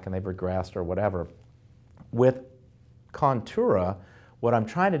come back and they've regressed or whatever. With Contoura, what I'm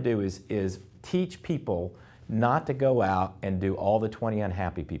trying to do is teach people not to go out and do all the 20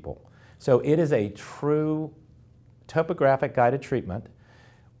 unhappy people. So it is a true topographic guided treatment.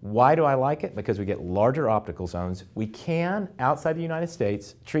 Why do I like it? Because we get larger optical zones. We can, outside the United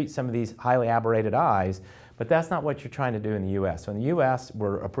States, treat some of these highly aberrated eyes, but that's not what you're trying to do in the US. So in the US,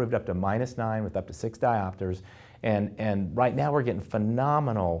 we're approved up to -9 with up to 6 diopters, and right now we're getting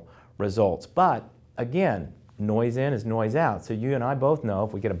phenomenal results. But again, noise in is noise out. So you and I both know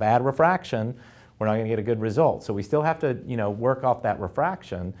if we get a bad refraction, we're not going to get a good result. So we still have to, work off that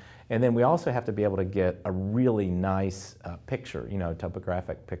refraction, and then we also have to be able to get a really nice picture,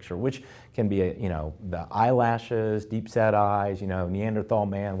 topographic picture, which can be, the eyelashes, deep set eyes, Neanderthal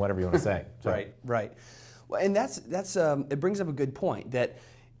man, whatever you want to say. So. Right. Well, and that's it brings up a good point that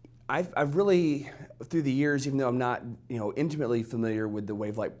I've really, through the years, even though I'm not, intimately familiar with the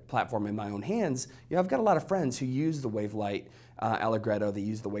WaveLight platform in my own hands, I've got a lot of friends who use the WaveLight Allegretto, they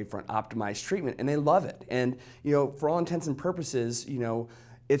use the wavefront optimized treatment, and they love it. And, for all intents and purposes,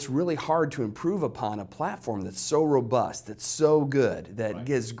 it's really hard to improve upon a platform that's so robust, that's so good, that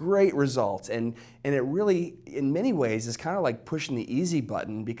gives great results. And it really, in many ways, is kind of like pushing the easy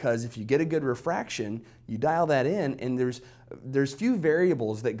button, because if you get a good refraction, you dial that in, and there's few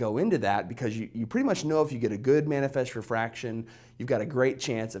variables that go into that, because you pretty much know if you get a good manifest refraction, you've got a great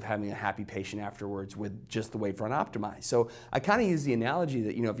chance of having a happy patient afterwards with just the wavefront optimized. So I kind of use the analogy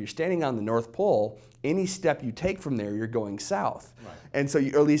that, if you're standing on the North Pole, any step you take from there, you're going south. Right. And so,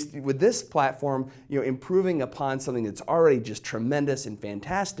 or at least with this platform, improving upon something that's already just tremendous and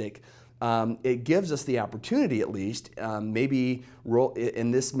fantastic, it gives us the opportunity, at least, and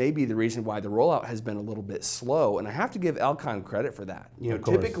this may be the reason why the rollout has been a little bit slow. And I have to give Alcon credit for that.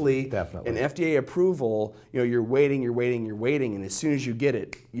 Typically, definitely. An FDA approval, you're waiting, and as soon as you get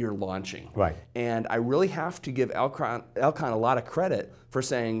it, you're launching. Right. And I really have to give Alcon a lot of credit for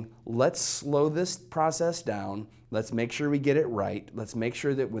saying, let's slow this process down. Let's make sure we get it right. Let's make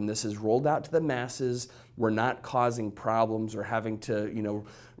sure that when this is rolled out to the masses, we're not causing problems or having to,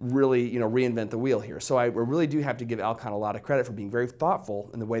 really, reinvent the wheel here. So I really do have to give Alcon a lot of credit for being very thoughtful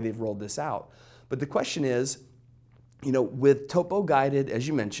in the way they've rolled this out. But the question is, with topo guided, as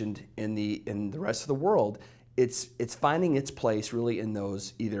you mentioned, in the rest of the world, it's finding its place really in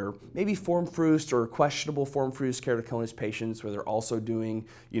those either maybe form-fruste or questionable form-fruste keratoconus patients where they're also doing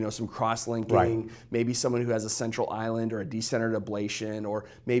some cross-linking, right. Maybe someone who has a central island or a decentered ablation, or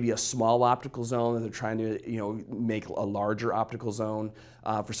maybe a small optical zone that they're trying to make a larger optical zone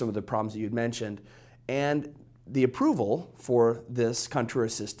for some of the problems that you'd mentioned. And the approval for this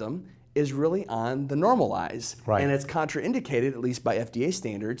Contoura system is really on the normal eyes. Right. And it's contraindicated, at least by FDA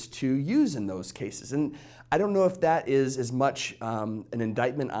standards, to use in those cases. And I don't know if that is as much an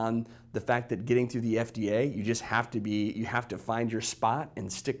indictment on the fact that getting through the FDA, you just have to find your spot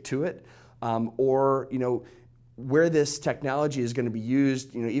and stick to it, or where this technology is going to be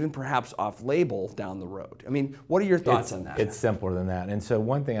used, even perhaps off-label down the road. I mean, what are your thoughts on that? It's simpler than that. And so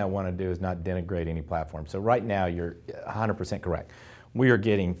one thing I want to do is not denigrate any platform. So right now, you're 100% correct. We are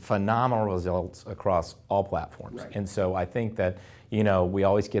getting phenomenal results across all platforms. Right. And so I think that, we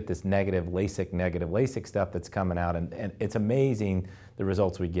always get this negative LASIK stuff that's coming out, and it's amazing the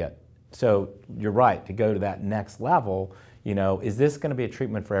results we get. So you're right, to go to that next level, is this going to be a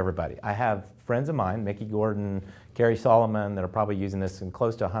treatment for everybody? I have friends of mine, Mickey Gordon, Carrie Solomon, that are probably using this in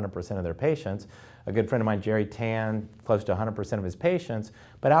close to 100% of their patients. A good friend of mine, Jerry Tan, close to 100% of his patients.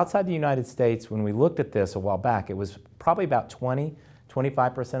 But outside the United States, when we looked at this a while back, it was probably about 25%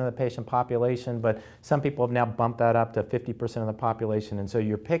 of the patient population, but some people have now bumped that up to 50% of the population. And so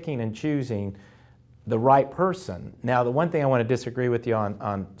you're picking and choosing the right person. Now, the one thing I want to disagree with you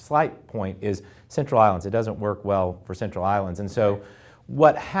on slight point is Central Islands. It doesn't work well for Central Islands. And so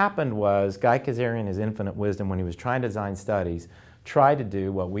what happened was Guy Kazarian, his infinite wisdom, when he was trying to design studies, tried to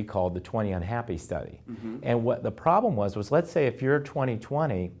do what we called the 20 unhappy study. Mm-hmm. And what the problem was let's say if you're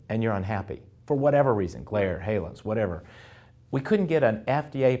 20/20 and you're unhappy for whatever reason, glare, halos, whatever, we couldn't get an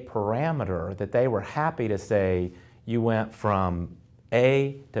FDA parameter that they were happy to say you went from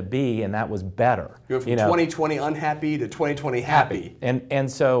A to B, and that was better. You went from 2020 unhappy to 2020 happy.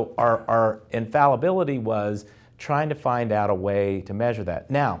 And so our infallibility was trying to find out a way to measure that.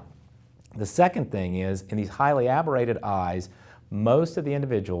 Now, the second thing is, in these highly aberrated eyes, most of the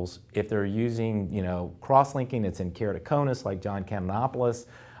individuals, if they're using, cross-linking, it's in keratoconus, like John Canonopoulos,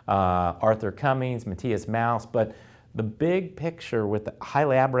 Arthur Cummings, Matthias Maus, but the big picture with the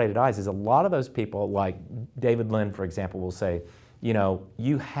highly aberrated eyes is a lot of those people, like David Lynn, for example, will say,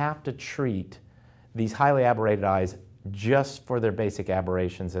 you have to treat these highly aberrated eyes just for their basic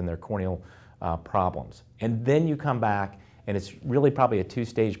aberrations and their corneal problems. And then you come back, and it's really probably a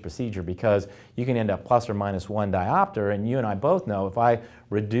two-stage procedure, because you can end up plus or minus 1 diopter, and you and I both know if I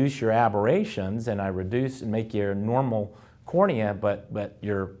reduce your aberrations and I reduce and make your normal cornea, but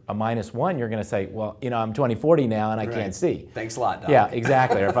you're a -1, you're going to say, well, I'm 20/40 now and I can't see. Thanks a lot, Doc. Yeah,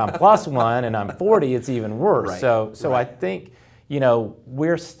 exactly. Or if I'm +1 and I'm 40, it's even worse. Right. So I think,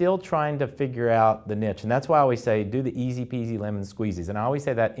 we're still trying to figure out the niche. And that's why I always say, do the easy peasy lemon squeezies. And I always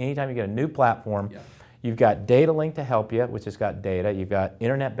say that anytime you get a new platform, you've got Data Link to help you, which has got data. You've got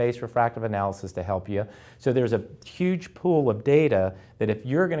internet-based refractive analysis to help you. So there's a huge pool of data that if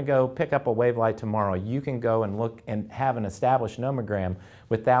you're going to go pick up a wave light tomorrow, you can go and look and have an established nomogram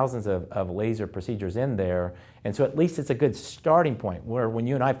with thousands of laser procedures in there. And so at least it's a good starting point, where when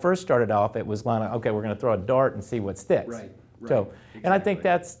you and I first started off, it was like, okay, we're going to throw a dart and see what sticks. Right. So, exactly. And I think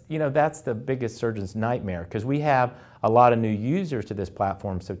that's the biggest surgeon's nightmare, because we have a lot of new users to this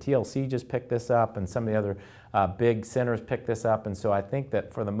platform. So TLC just picked this up, and some of the other big centers picked this up. And so I think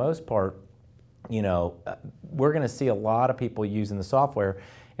that for the most part, we're going to see a lot of people using the software,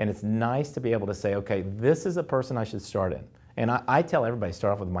 and it's nice to be able to say, okay, this is a person I should start in. And I tell everybody,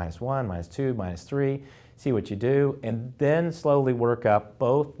 start off with -1, -2, -3, see what you do, and then slowly work up,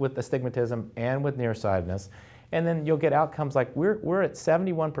 both with astigmatism and with nearsightedness. And then you'll get outcomes like we're at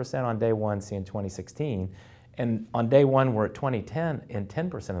 71% on day 1 seeing 20/16, and on day 1 we're at 20/10 in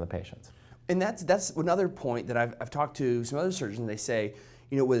 10% of the patients. And that's another point that I've talked to some other surgeons. They say,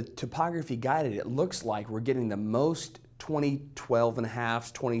 with topography guided, it looks like we're getting the most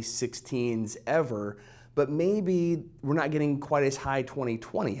 2012.5s, 2016s ever, but maybe we're not getting quite as high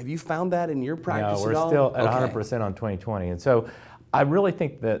 2020. Have you found that in your practice at all? No, we're still at 100% on 2020. And so I really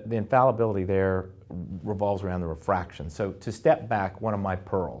think that the infallibility there revolves around the refraction. So to step back, one of my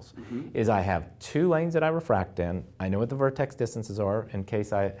pearls is I have 2 lanes that I refract in. I know what the vertex distances are in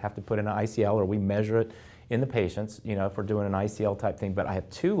case I have to put in an ICL, or we measure it in the patients, if we're doing an ICL type thing. But I have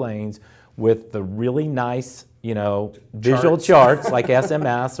 2 lanes with the really nice, visual charts like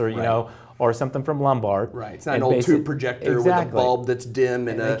SMS or, or something from Lombard. Right. It's not an old tube projector with a bulb that's dim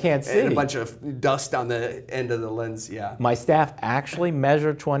and a bunch of dust on the end of the lens. Yeah. My staff actually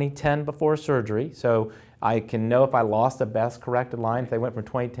measured 2010 before surgery, so I can know if I lost a best corrected line, if they went from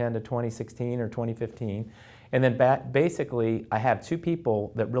 2010 to 2016 or 2015. And then basically, I have 2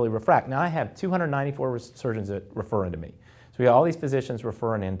 people that really refract. Now, I have 294 surgeons that refer into me. So we have all these physicians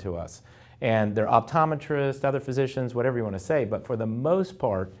referring into us. And they're optometrists, other physicians, whatever you want to say. But for the most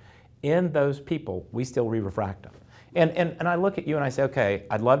part, in those people, we still re-refract them. And I look at you and I say, okay,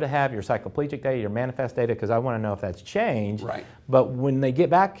 I'd love to have your cycloplegic data, your manifest data, because I want to know if that's changed. Right. But when they get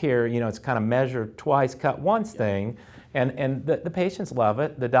back here, it's kind of measure twice, cut once thing. And the patients love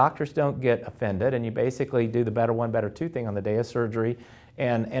it. The doctors don't get offended, and you basically do the better one, better two thing on the day of surgery.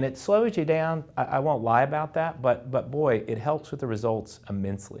 And it slows you down. I won't lie about that, but boy, it helps with the results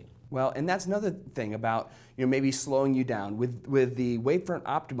immensely. Well, and that's another thing about maybe slowing you down. With the wavefront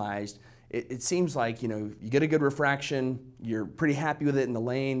optimized, it seems like you get a good refraction, you're pretty happy with it in the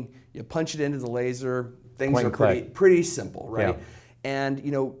lane, you punch it into the laser, things Point are pretty simple, right? Yeah.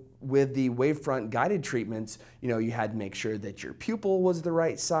 And with the wavefront guided treatments, you had to make sure that your pupil was the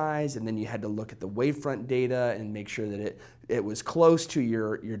right size, and then you had to look at the wavefront data and make sure that it was close to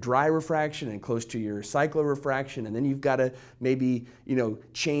your dry refraction and close to your cyclorefraction, and then you've got to maybe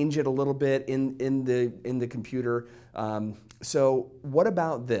change it a little bit in the computer. So what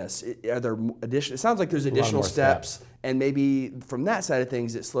about this? Are there additional? It sounds like there's additional steps. And maybe from that side of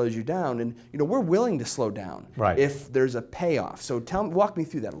things, it slows you down. And we're willing to slow down if there's a payoff. So walk me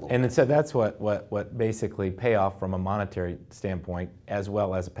through that a little bit. And so that's what basically payoff from a monetary standpoint, as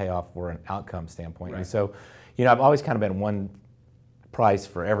well as a payoff for an outcome standpoint. Right. And so, I've always kind of been one price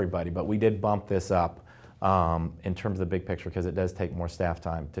for everybody, but we did bump this up in terms of the big picture because it does take more staff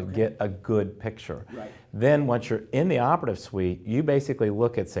time to get a good picture. Right. Then once you're in the operative suite, you basically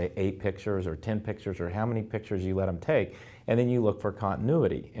look at, say, 8 pictures or 10 pictures or how many pictures you let them take, and then you look for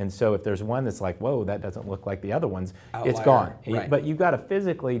continuity. And so if there's one that's like, whoa, that doesn't look like the other ones, Outlier. It's gone. Right. But you've got to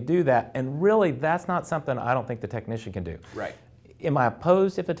physically do that, and really that's not something I don't think the technician can do. Right. Am I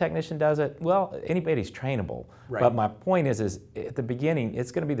opposed if the technician does it? Well, anybody's trainable. Right. But my point is at the beginning,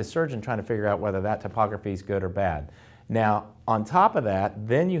 it's going to be the surgeon trying to figure out whether that topography is good or bad. Now, on top of that,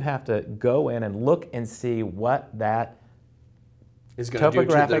 then you have to go in and look and see what that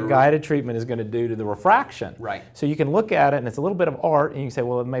topographic guided treatment is going to do to the refraction. Right. So you can look at it, and it's a little bit of art, and you can say,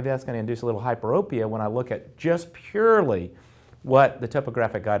 well, maybe that's going to induce a little hyperopia when I look at just purely what the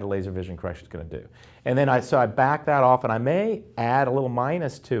topographic guided laser vision correction is going to do. And then I back that off, and I may add a little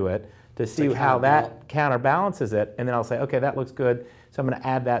minus to it to see how that counterbalances it, and then I'll say, okay, that looks good, so I'm going to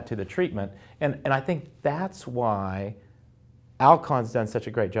add that to the treatment. And I think that's why Alcon's done such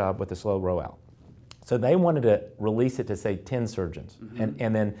a great job with the slow rollout. So they wanted to release it to, say, 10 surgeons,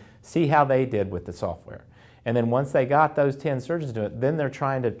 and then see how they did with the software. And then once they got those 10 surgeons to do it, then they're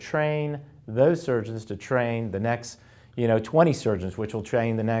trying to train those surgeons to train the next 20 surgeons, which will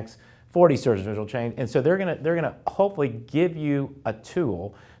train the next 40 surgeons, which will train. And so they're gonna hopefully give you a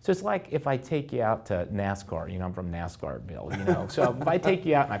tool. So it's like if I take you out to NASCAR, I'm from NASCARville, So if I take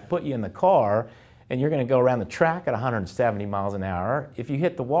you out and I put you in the car and you're gonna go around the track at 170 miles an hour, if you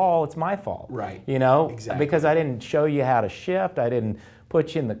hit the wall, it's my fault. Right. Exactly. Because I didn't show you how to shift, I didn't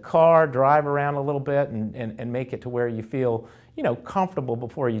put you in the car, drive around a little bit and make it to where you feel comfortable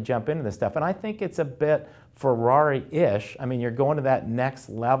before you jump into this stuff. And I think it's a bit Ferrari-ish. I mean, you're going to that next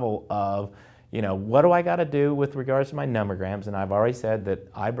level of, what do I got to do with regards to my nomograms? And I've already said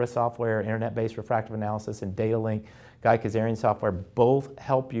that IBRA software, internet-based refractive analysis, and data link Guy Kazarian software both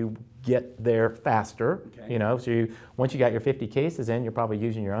help you get there faster. Okay. So once you got your 50 cases in, you're probably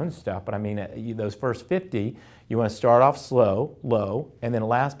using your own stuff. But I mean, those first 50, you want to start off slow, low, and then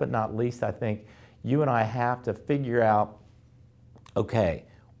last but not least, I think you and I have to figure out, okay,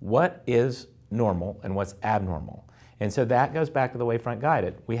 what is normal and what's abnormal? And so that goes back to the wavefront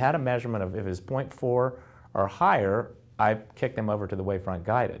guided. We had a measurement of if it's 0.4 or higher, I kicked them over to the wavefront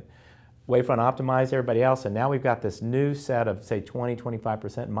guided. Wavefront optimized everybody else, and now we've got this new set of, say,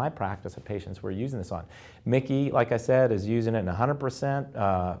 20-25% in my practice of patients we're using this on. Mickey, like I said, is using it in 100%.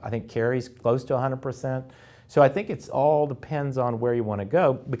 I think Carrie's close to 100%. So I think it's all depends on where you want to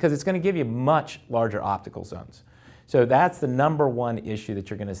go, because it's going to give you much larger optical zones. So that's the number one issue that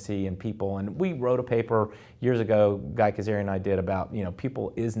you're going to see in people. And we wrote a paper years ago, Guy Kazarian and I did, about,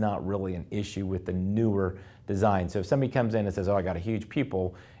 pupil is not really an issue with the newer design. So if somebody comes in and says, oh, I got a huge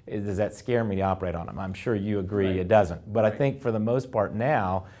pupil, does that scare me to operate on them? I'm sure you agree it doesn't. But I think for the most part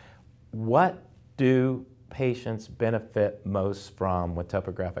now, what do patients benefit most from with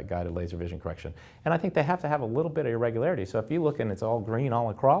topographic guided laser vision correction? And I think they have to have a little bit of irregularity. So if you look and it's all green all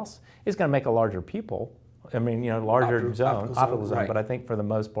across, it's going to make a larger pupil. I mean, larger optical zone. Right. But I think for the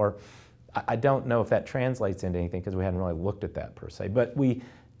most part, I don't know if that translates into anything because we hadn't really looked at that per se. But we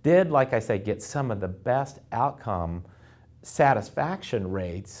did, like I say, get some of the best outcome satisfaction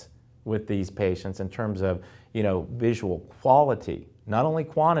rates with these patients in terms of, visual quality. Not only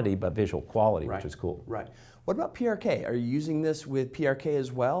quantity, but visual quality, which is cool. Right. What about PRK? Are you using this with PRK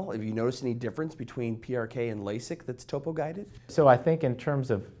as well? Have you noticed any difference between PRK and LASIK that's topo guided? So I think in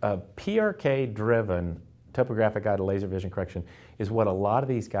terms of PRK-driven topographic guided laser vision correction is what a lot of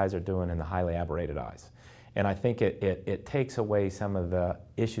these guys are doing in the highly aberrated eyes. And I think it takes away some of the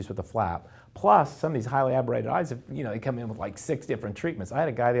issues with the flap. Plus, some of these highly aberrated eyes, they come in with like 6 different treatments. I had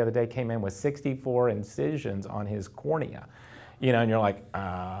a guy the other day came in with 64 incisions on his cornea. And you're like,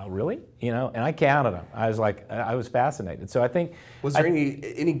 really? And I counted them. I was fascinated. So I think. Was there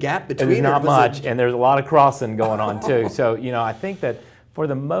any gap between? There's not much, and there's a lot of crossing going on too. So, I think that for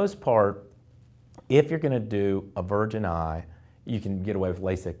the most part, if you're going to do a virgin eye, you can get away with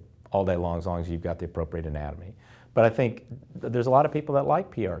LASIK all day long as long as you've got the appropriate anatomy. But I think there's a lot of people that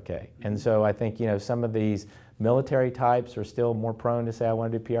like PRK. And so I think, some of these military types are still more prone to say, I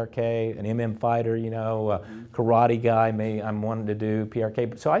want to do PRK. An MM fighter, a karate guy, I'm wanting to do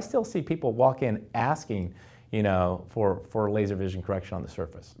PRK. So I still see people walk in asking, for laser vision correction on the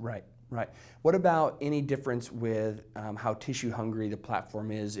surface. Right. What about any difference with how tissue hungry the platform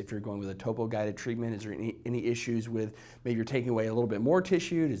is if you're going with a topo-guided treatment? Is there any issues with maybe you're taking away a little bit more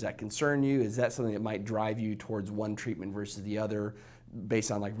tissue? Does that concern you? Is that something that might drive you towards one treatment versus the other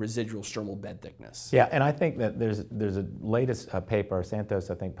based on like residual stromal bed thickness? Yeah, and I think that there's a latest paper,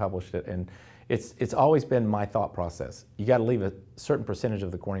 Santos I think published it, and it's always been my thought process. You got to leave a certain percentage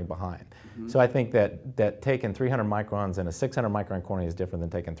of the cornea behind. Mm-hmm. So I think that taking 300 microns in a 600 micron cornea is different than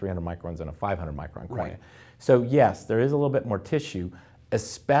taking 300 microns in a 500 micron cornea. Right. So yes, there is a little bit more tissue,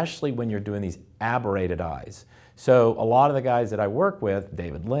 especially when you're doing these aberrated eyes. So a lot of the guys that I work with,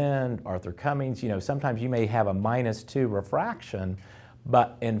 David Lind, Arthur Cummings, sometimes you may have a -2 refraction,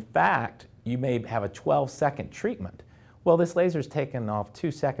 but in fact, you may have a 12-second treatment. Well, this laser's taking off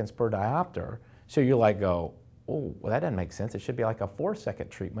 2 seconds per diopter, so you're like, oh, well, that doesn't make sense. It should be like a 4-second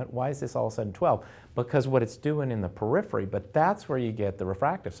treatment. Why is this all of a sudden 12? Because what it's doing in the periphery, but that's where you get the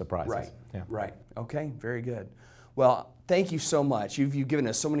refractive surprises. Right, yeah. Right. Okay, very good. Well, thank you so much. You've given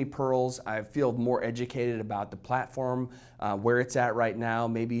us so many pearls. I feel more educated about the platform, where it's at right now,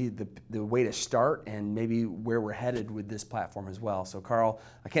 maybe the way to start, and maybe where we're headed with this platform as well. So, Karl,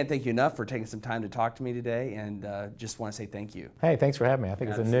 I can't thank you enough for taking some time to talk to me today, and just want to say thank you. Hey, thanks for having me. I think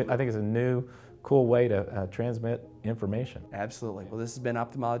it's a new, cool way to transmit information. Absolutely. Well, this has been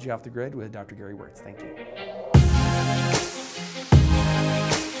Ophthalmology Off the Grid with Dr. Gary Wirtz. Thank you.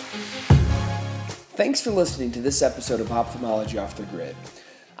 Thanks for listening to this episode of Ophthalmology Off the Grid.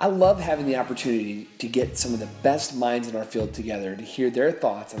 I love having the opportunity to get some of the best minds in our field together to hear their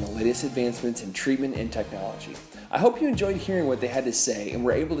thoughts on the latest advancements in treatment and technology. I hope you enjoyed hearing what they had to say and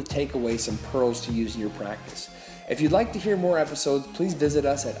were able to take away some pearls to use in your practice. If you'd like to hear more episodes, please visit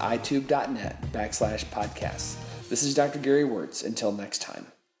us at itube.net/podcasts. This is Dr. Gary Wirtz. Until next time.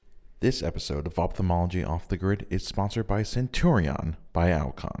 This episode of Ophthalmology Off the Grid is sponsored by Centurion by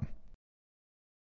Alcon.